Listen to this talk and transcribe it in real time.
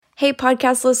Hey,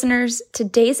 podcast listeners.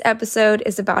 Today's episode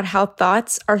is about how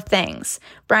thoughts are things.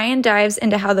 Brian dives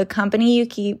into how the company you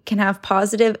keep can have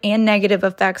positive and negative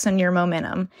effects on your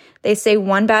momentum. They say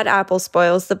one bad apple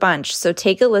spoils the bunch, so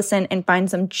take a listen and find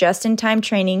some just-in-time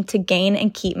training to gain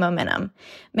and keep momentum.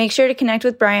 Make sure to connect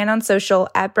with Brian on social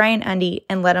at Brian Undy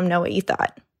and let him know what you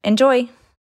thought. Enjoy.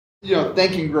 You know,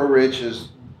 Think and Grow Rich is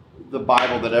the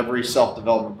Bible that every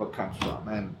self-development book comes from,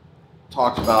 and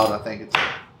talks about, I think it's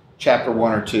chapter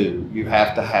 1 or 2, you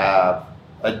have to have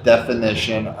a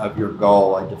definition of your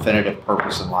goal, a definitive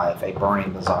purpose in life, a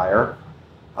burning desire.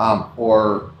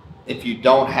 Or if you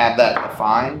don't have that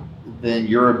defined, then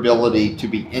your ability to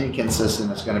be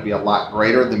inconsistent is going to be a lot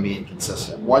greater than being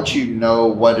consistent. Once you know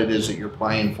what it is that you're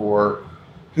playing for,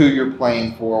 who you're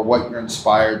playing for, what you're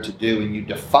inspired to do, and you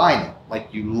define it,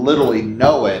 like you literally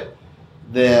know it,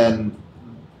 then,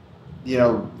 you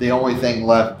know, the only thing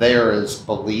left there is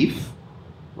belief.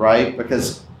 Right?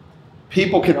 Because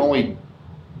people can only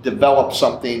develop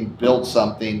something, build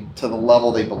something to the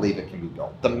level they believe it can be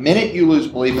built. The minute you lose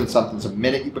belief in something is the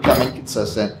minute you become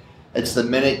inconsistent. It's the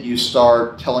minute you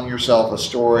start telling yourself a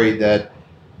story that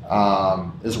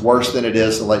is worse than it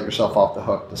is to let yourself off the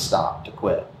hook, to stop, to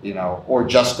quit, you know, or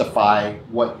justify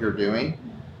what you're doing.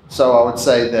 So I would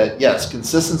say that, yes,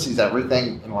 consistency is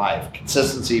everything in life.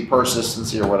 Consistency,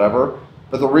 persistency, or whatever.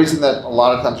 But the reason that a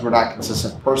lot of times we're not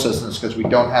consistent, persistent, is because we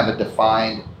don't have a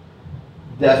defined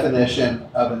definition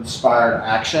of inspired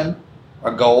action,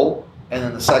 a goal. And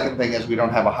then the second thing is we don't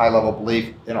have a high level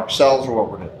belief in ourselves or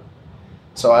what we're doing.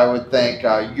 So I would think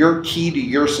your key to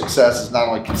your success is not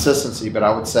only consistency, but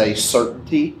I would say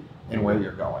certainty in where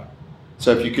you're going.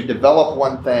 So if you could develop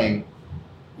one thing,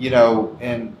 you know,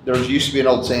 and there used to be an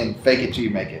old saying, fake it till you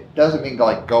make it. It doesn't mean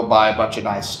like go buy a bunch of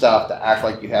nice stuff to act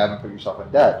like you have and put yourself in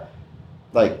debt.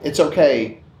 Like, it's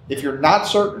okay. If you're not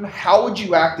certain, how would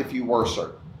you act if you were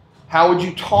certain? How would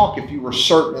you talk if you were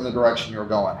certain in the direction you're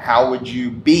going? How would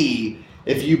you be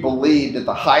if you believed at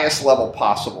the highest level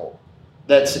possible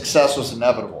that success was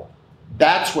inevitable?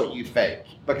 That's what you fake.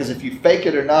 Because if you fake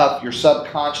it enough, your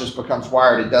subconscious becomes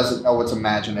wired. It doesn't know what's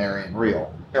imaginary and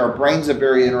real. Our brain's a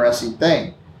very interesting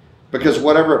thing, because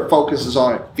whatever it focuses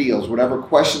on, it feels. Whatever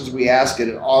questions we ask it,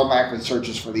 it automatically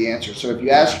searches for the answer. So if you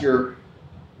ask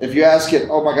it,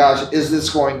 oh my gosh, is this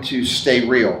going to stay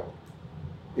real?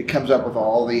 It comes up with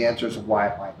all the answers of why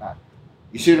it might not.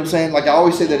 You see what I'm saying? Like I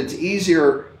always say that it's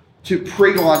easier to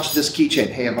pre-launch this keychain.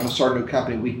 Hey, I'm going to start a new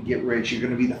company. We can get rich. You're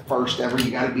going to be the first ever. You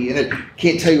got to be in it.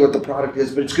 Can't tell you what the product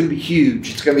is, but it's going to be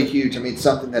huge. It's going to be huge. I mean, it's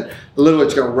something that literally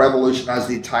it's going to revolutionize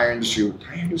the entire industry.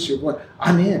 Entire industry of what?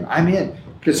 I'm in.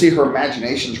 Because see, her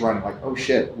imagination's running like, oh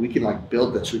shit, we can like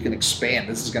build this, we can expand,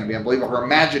 this is going to be unbelievable. Her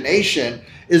imagination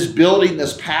is building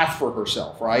this path for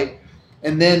herself, right?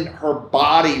 And then her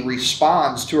body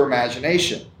responds to her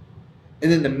imagination.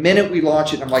 And then the minute we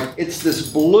launch it, I'm like, it's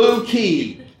this blue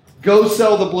key, go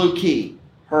sell the blue key.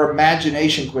 Her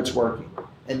imagination quits working.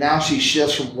 And now she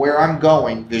shifts from where I'm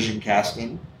going, vision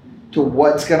casting, to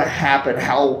what's going to happen,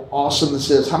 how awesome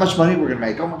this is, how much money we're going to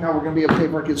make, oh my God, we're going to be able to pay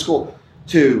for our kids' school,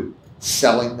 to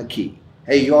selling the key.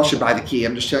 Hey, you all should buy the key.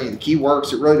 I'm just telling you, the key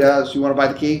works. It really does. You want to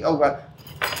buy the key? Oh,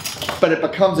 but it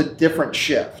becomes a different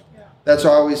shift. Yeah. That's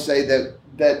why I always say that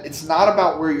it's not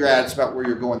about where you're at. It's about where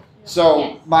you're going.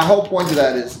 So my whole point to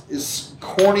that is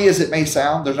corny as it may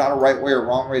sound, there's not a right way or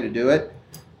wrong way to do it.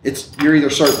 It's you're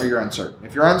either certain or you're uncertain.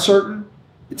 If you're uncertain,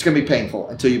 it's going to be painful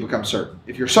until you become certain.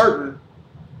 If you're certain,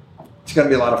 it's going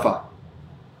to be a lot of fun.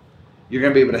 You're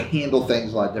going to be able to handle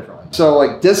things a lot differently. So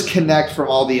like disconnect from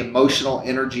all the emotional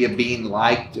energy of being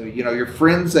liked. You know, your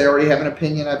friends, they already have an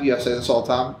opinion of you. I say this all the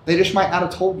time. They just might not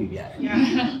have told you yet.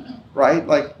 Yeah. Right?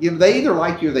 Like, you know, they either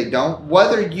like you or they don't.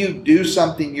 Whether you do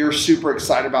something you're super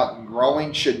excited about and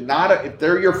growing should not, if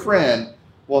they're your friend,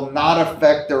 will not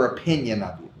affect their opinion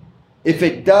of you. If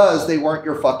it does, they weren't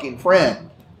your fucking friend.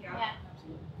 Yeah.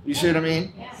 You see what I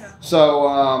mean? Yeah. So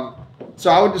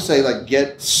I would just say like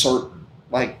get certain.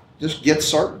 Like, just get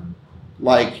certain.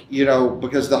 Like, you know,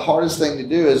 because the hardest thing to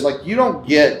do is like, you don't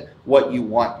get what you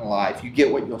want in life. You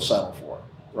get what you'll settle for,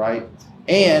 right?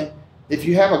 And if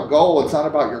you have a goal, it's not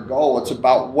about your goal. It's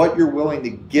about what you're willing to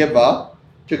give up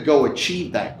to go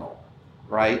achieve that goal,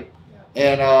 right?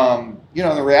 Yeah. And, you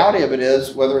know, the reality of it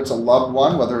is, whether it's a loved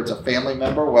one, whether it's a family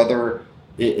member, whether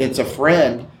it's a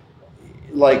friend,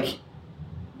 like,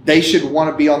 they should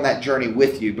want to be on that journey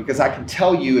with you. Because I can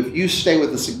tell you, if you stay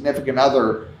with a significant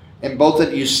other and both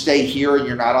of you stay here and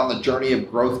you're not on the journey of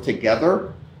growth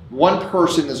together, one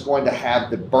person is going to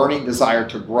have the burning desire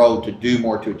to grow, to do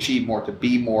more, to achieve more, to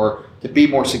be more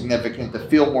significant, to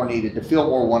feel more needed, to feel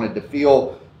more wanted, to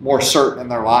feel more certain in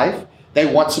their life.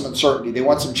 They want some uncertainty. They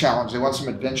want some challenge. They want some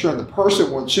adventure. And the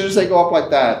person, as soon as they go up like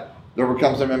that, there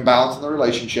becomes an imbalance in the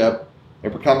relationship.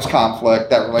 There becomes conflict.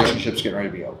 That relationship's getting ready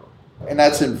to be over. And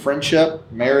that's in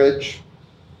friendship, marriage,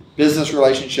 business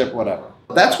relationship, whatever.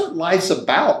 That's what life's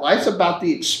about. Life's about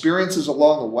the experiences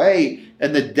along the way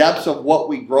and the depths of what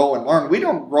we grow and learn. We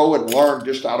don't grow and learn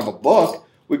just out of a book.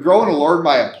 We grow and learn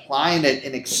by applying it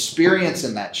and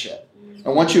experiencing that shit.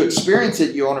 And once you experience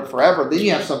it, you own it forever. Then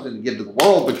you have something to give to the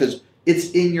world because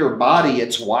it's in your body.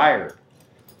 It's wired.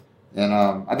 And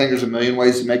I think there's a million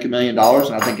ways to make $1 million.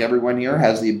 And I think everyone here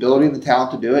has the ability and the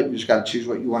talent to do it. You just got to choose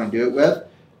what you want to do it with.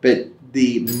 But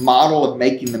the model of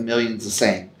making the millions is the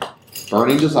same.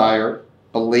 Burning desire,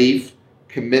 belief,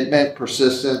 commitment,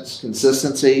 persistence,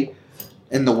 consistency,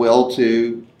 and the will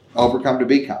to overcome to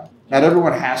become. Not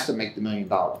everyone has to make the $1 million,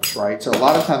 right? So a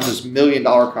lot of times this $1 million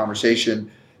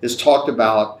conversation is talked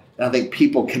about, and I think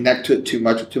people connect to it too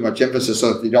much with too much emphasis, so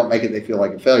if they don't make it, they feel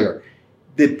like a failure.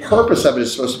 The purpose of it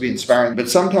is supposed to be inspiring, but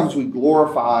sometimes we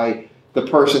glorify the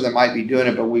person that might be doing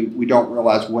it, but we don't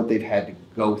realize what they've had to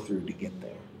go through to get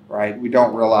there, right? We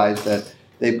don't realize that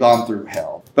they've gone through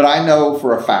hell. But I know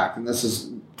for a fact, and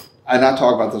I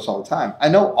talk about this all the time, I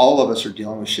know all of us are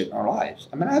dealing with shit in our lives.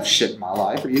 I mean, I have shit in my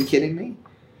life. Are you kidding me?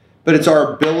 But it's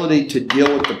our ability to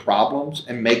deal with the problems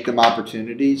and make them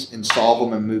opportunities and solve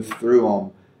them and move through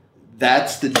them.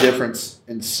 That's the difference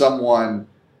in someone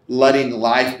letting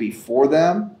life be for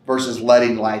them versus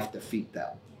letting life defeat them.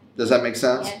 Does that make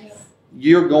sense? Yes.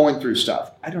 You're going through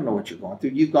stuff. I don't know what you're going through.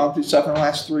 You've gone through stuff in the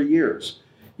last 3 years.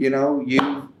 You know,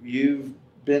 you've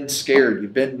been scared.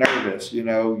 You've been nervous. You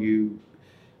know,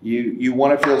 you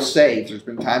want to feel safe. There's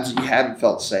been times that you haven't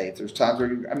felt safe. There's times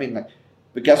where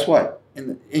but guess what?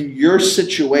 In your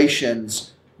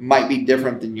situations might be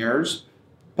different than yours,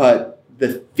 but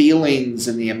the feelings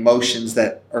and the emotions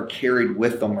that are carried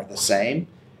with them are the same.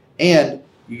 And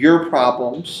your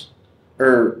problems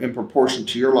are in proportion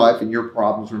to your life, and your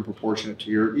problems are in proportion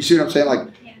to you see what I'm saying?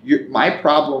 Like, my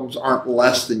problems aren't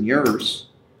less than yours,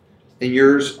 and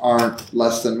yours aren't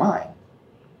less than mine.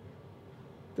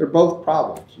 They're both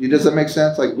problems. Does that make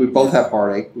sense? Like, we both have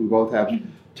heartache. We both have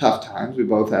tough times. We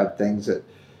both have things that...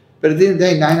 But at the end of the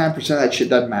day, 99% of that shit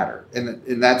doesn't matter.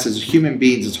 And that's, as human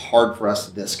beings, it's hard for us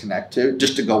to disconnect to.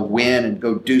 Just to go win and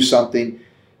go do something.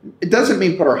 It doesn't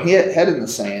mean put our head in the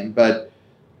sand, but,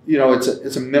 you know,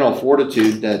 it's a mental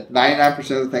fortitude that 99%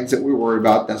 of the things that we worry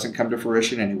about doesn't come to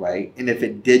fruition anyway. And if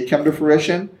it did come to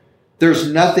fruition,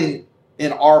 there's nothing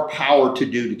in our power to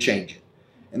do to change it.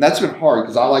 And that's been hard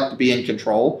because I like to be in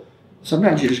control.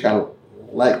 Sometimes you just got to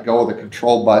let go of the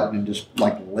control button and just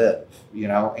like live, you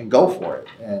know, and go for it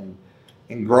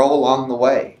and grow along the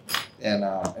way. And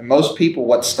most people,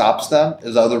 what stops them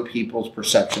is other people's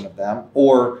perception of them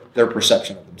or their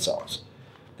perception of themselves.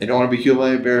 They don't want to be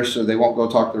humiliated, embarrassed, so they won't go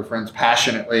talk to their friends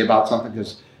passionately about something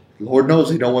because Lord knows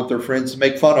they don't want their friends to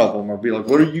make fun of them or be like,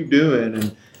 what are you doing?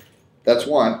 And that's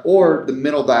one. Or the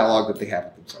mental dialogue that they have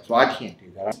with themselves. Well, I can't do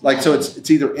that. Like, so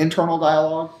it's either internal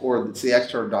dialogue or it's the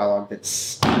external dialogue that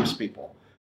stops people.